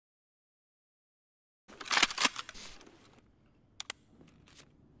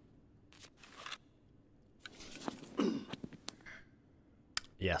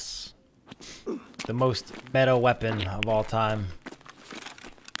Yes. The most meta weapon of all time.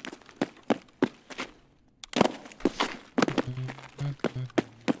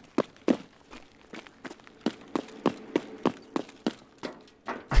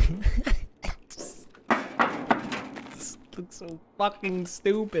 This looks so fucking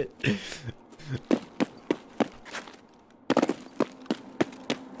stupid.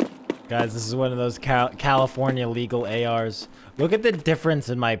 Guys, this is one of those California legal ARs. Look at the difference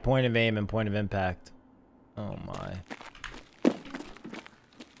in my point of aim and point of impact. Oh my.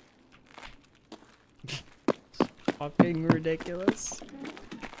 It's fucking ridiculous.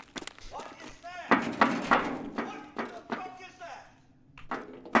 What is that? What the fuck is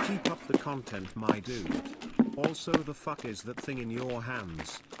that? Keep up the content, my dude. Also, the fuck is that thing in your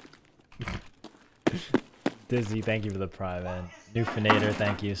hands? Dizzy, thank you for the prime, man. Newfinator,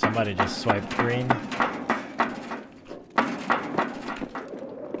 thank you. Somebody just swiped green.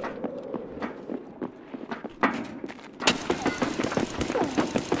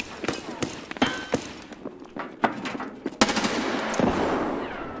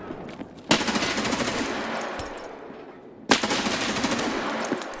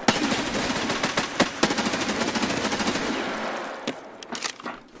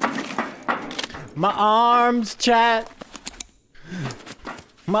 My arms, chat.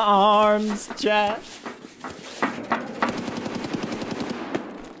 My arms, chat.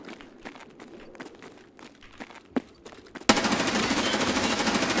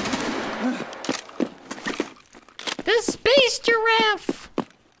 The space giraffe.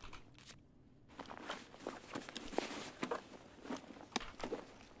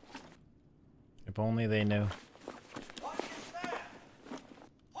 If only they knew.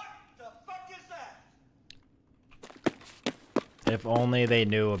 If only they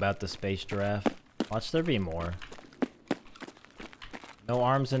knew about the space giraffe. Watch there be more. No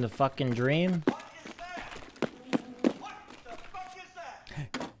arms in the fucking dream? What is that? What the fuck is that?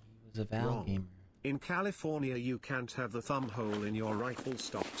 He was a Val gamer. In California, you can't have the thumb hole in your rifle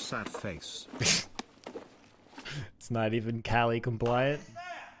stock, sad face. It's not even Cali compliant.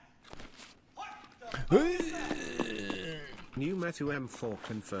 What the fuck is that? New Metu M4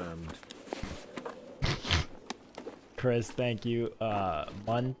 confirmed. Chris, thank you.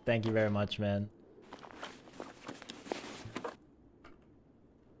 Mun, thank you very much, man.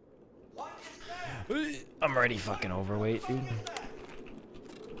 What is that? I'm already fucking overweight, dude.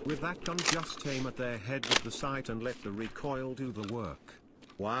 With that gun, just aim at their head with the sight and let the recoil do the work.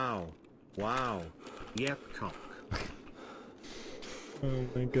 Wow. Wow. Yep, cock. Oh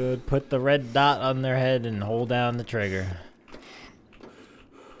my god. Put the red dot on their head and hold down the trigger.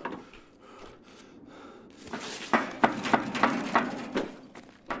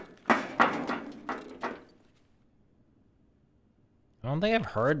 I don't think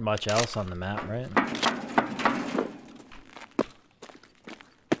I've heard much else on the map, right?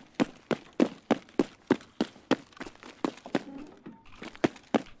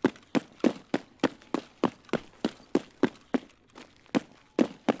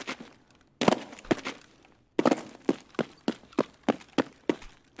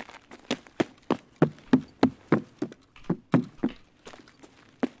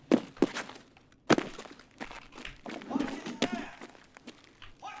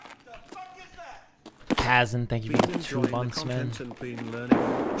 Hasn't. Thank you for the 2 months, man. And been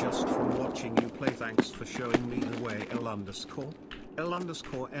learning just from watching you play. Thanks for showing me the way. L_L_L_L_L_L_L_L.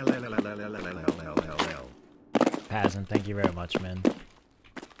 Hasn't. Thank you very much, man.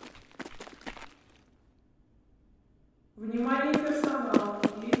 Внимание персонала.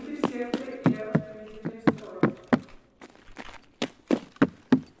 Лифты, секты и автомобильные строй.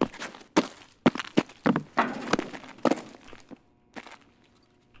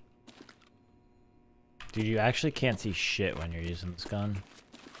 Dude, you actually can't see shit when you're using this gun.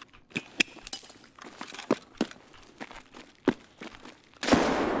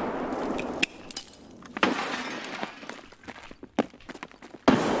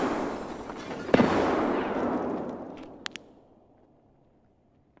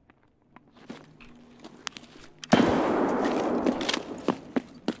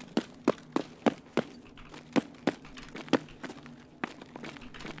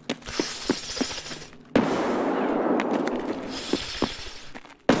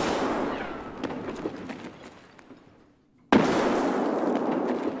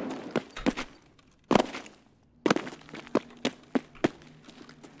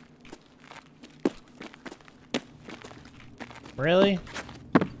 Really?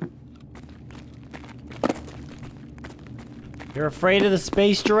 You're afraid of the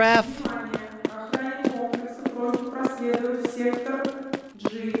space giraffe? Внимание! Охране комплекса просьба проследовать в сектор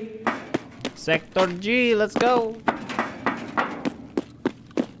G. Sector G, let's go.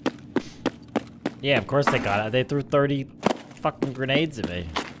 Yeah, of course they got it. They threw 30 fucking grenades at me.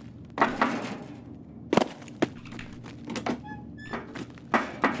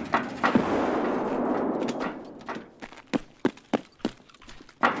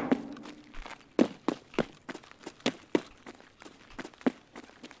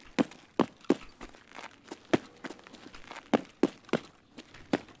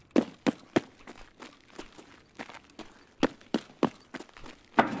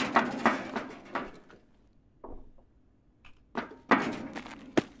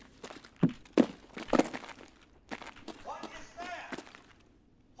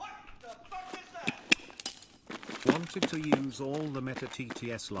 Wanted to use all the meta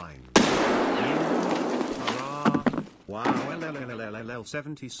TTS lines. Hurrah! Wow, LLLLLL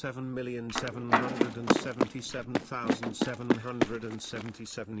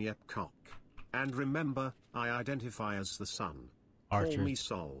 77,777,777. Yep, cock. And remember, I identify as the sun. Call Archer. me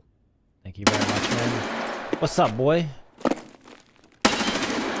Sol. Thank you very much, man. What's up, boy?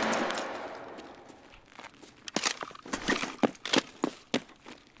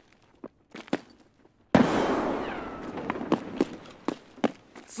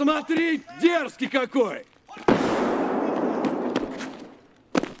 Смотри, дерзкий какой!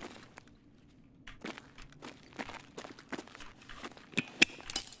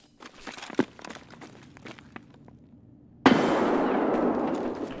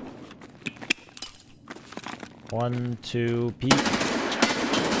 One, two, peek.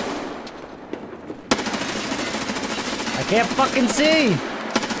 I can't fucking see!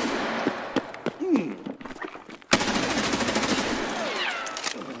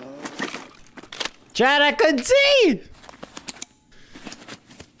 Chad, I couldn't see!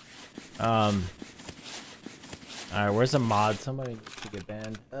 Alright, where's the mod? Somebody needs to get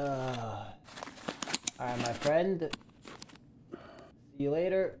banned. Alright, my friend. See you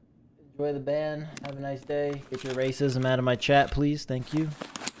later. Enjoy the ban. Have a nice day. Get your racism out of my chat, please. Thank you.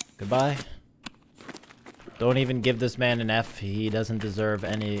 Goodbye. Don't even give this man an F. He doesn't deserve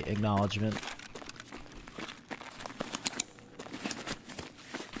any acknowledgement.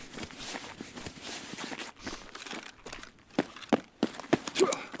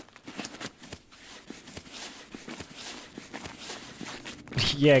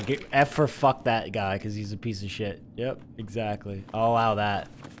 Yeah, F for fuck that guy, because he's a piece of shit. Yep, exactly. I'll allow that.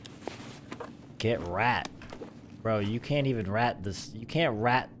 Get rat. Bro, you can't even rat this. You can't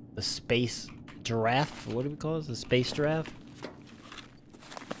rat the space giraffe. What do we call this? The space giraffe?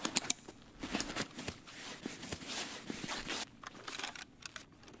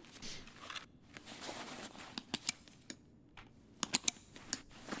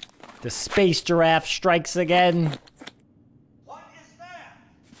 The space giraffe strikes again. What is that?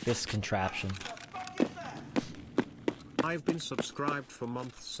 This contraption. The fuck is that? I've been subscribed for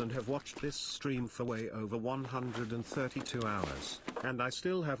months and have watched this stream for way over 132 hours, and I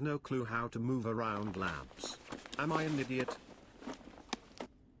still have no clue how to move around labs. Am I an idiot?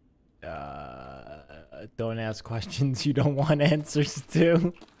 Don't ask questions you don't want answers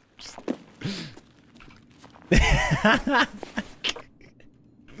to.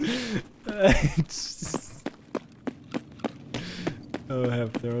 Oh,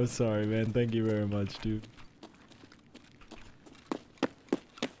 Hefner, sorry, man. Thank you very much, dude.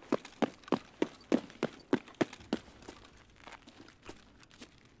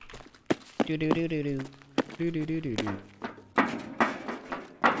 Do do do do do do do do do do.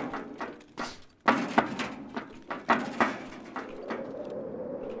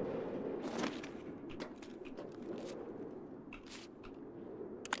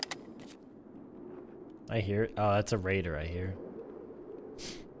 I hear it. Oh, that's a raider I hear.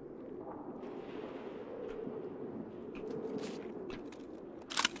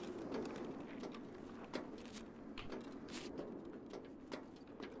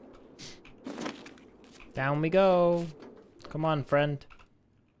 Down we go. Come on, friend.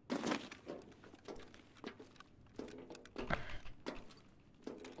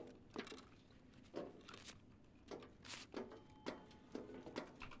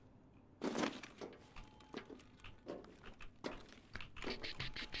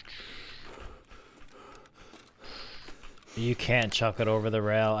 You can't chuck it over the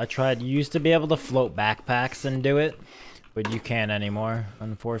rail. I tried. You used to be able to float backpacks and do it, but you can't anymore,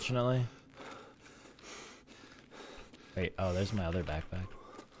 unfortunately. Wait, oh, there's my other backpack.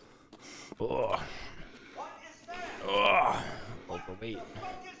 Ugh. Ugh. Overweight.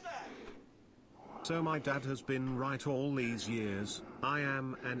 So my dad has been right all these years. I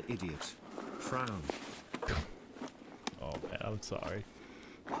am an idiot. Frown. Oh man, I'm sorry.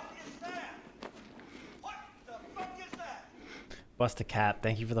 Bust a cap.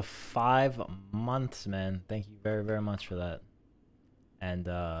 Thank you for the 5 months, man. Thank you very, very much for that. And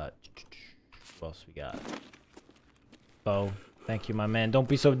what else we got? Bo, thank you, my man. Don't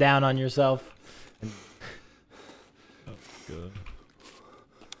be so down on yourself. Oh, good.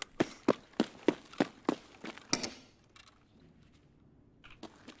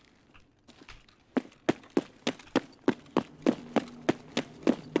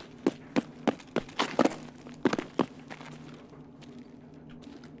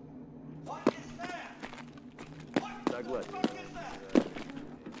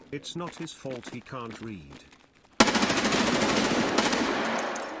 It's not his fault he can't read.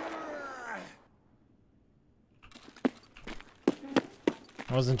 I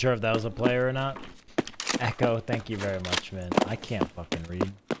wasn't sure if that was a player or not. Echo, thank you very much, man. I can't fucking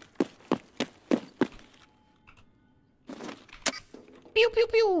read. Pew pew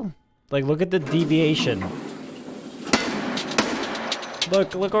pew. Like, look at the deviation.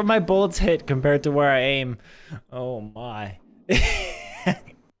 Look where my bullets hit compared to where I aim. Oh my.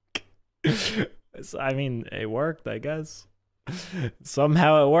 I mean, it worked, I guess.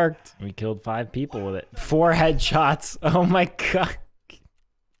 Somehow it worked. We killed 5 people with it. 4 headshots. Oh my god.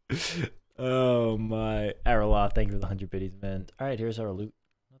 Oh my. Aralaw, thank you for the 100 biddies, man. Alright, here's our loot.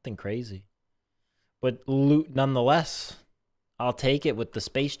 Nothing crazy. But loot nonetheless. I'll take it with the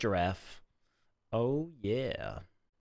space giraffe. Oh yeah.